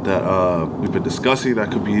right now that we've been discussing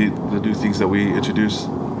that could be the new things that we introduce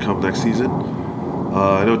come next season.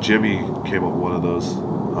 I know Jimmy came up with one of those.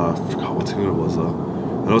 I forgot what tune it was though.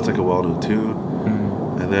 I know it's like a well-known tune.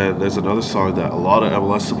 And then there's another song that a lot of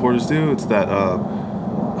MLS supporters do. It's that I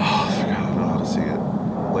forgot, I don't know how to sing it.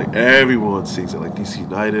 Like, everyone sings it, like DC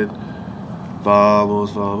United.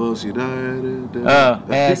 Vamos, vamos, United.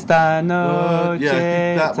 Esta noche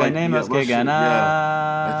tenemos que ganar.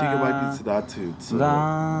 Yeah, I think it might be to that tune. So,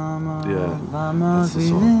 Vamos, that's the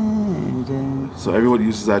song. So everyone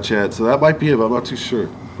uses that chant. So that might be it, but I'm not too sure.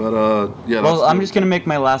 But yeah. Well, I'm just gonna make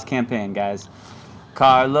my last campaign, guys.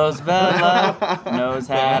 Carlos Vela knows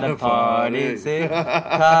how to party. See?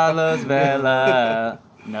 Carlos Vela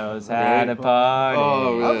knows how to party.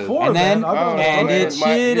 Oh, man. I'm for it, And then, man. and it's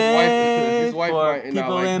shit his wife for might not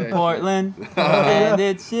people like in that. Portland. And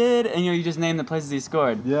it's shit, and you just name the places he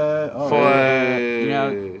scored. Yeah.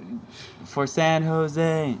 For San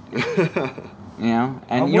Jose. You know,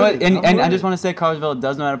 and I'm you know what? with it. And I'm I with just it. want to say, Carlos Vela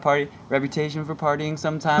does know how to party. Reputation for partying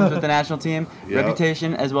sometimes with the national team. Yeah.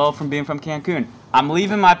 Reputation as well from being from Cancun. I'm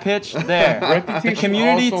leaving my pitch there. The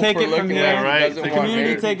community Also take for it from looking here. like he right. doesn't The want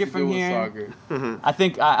community anything take it to from do with here. soccer. I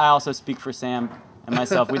think I also speak for Sam and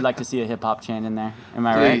myself. We'd like to see a hip hop chant in there. Am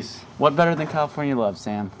I Please. right? What better than California Love,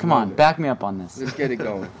 Sam? Come on, back me up on this. Let's get it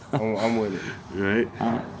going. I'm with it. Right?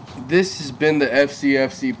 This has been the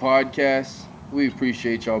FCFC podcast. We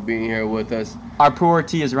appreciate y'all being here with us. Our poor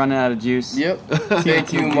tea is running out of juice. Yep.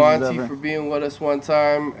 Thank you, TNT Monty, over. for being with us one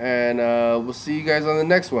time. And we'll see you guys on the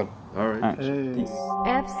next one. All right. All right. Hey. Peace.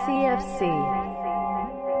 FCFC.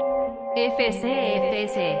 FCFC.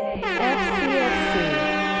 FCFC.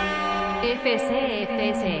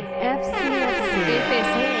 FCFC.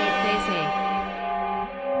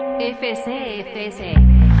 FCFC.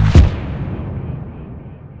 FCFC.